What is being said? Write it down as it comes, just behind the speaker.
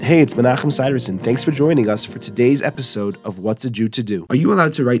Hey, it's Menachem Siderson. Thanks for joining us for today's episode of What's a Jew to Do? Are you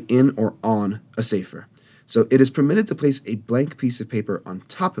allowed to write in or on a Sefer? So it is permitted to place a blank piece of paper on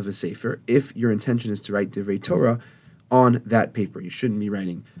top of a Sefer if your intention is to write Divrei Torah on that paper. You shouldn't be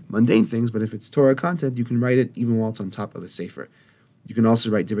writing mundane things, but if it's Torah content, you can write it even while it's on top of a Sefer. You can also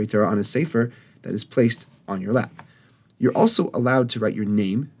write Divrei Torah on a Sefer that is placed on your lap. You're also allowed to write your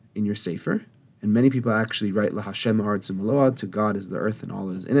name in your Sefer, and many people actually write LaHashem Haaretz U'Maloah, to God is the earth and all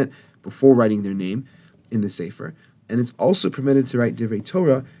that is in it, before writing their name in the Sefer. And it's also permitted to write Divrei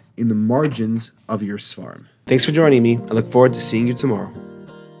Torah in the margins of your Seforim. Thanks for joining me. I look forward to seeing you tomorrow.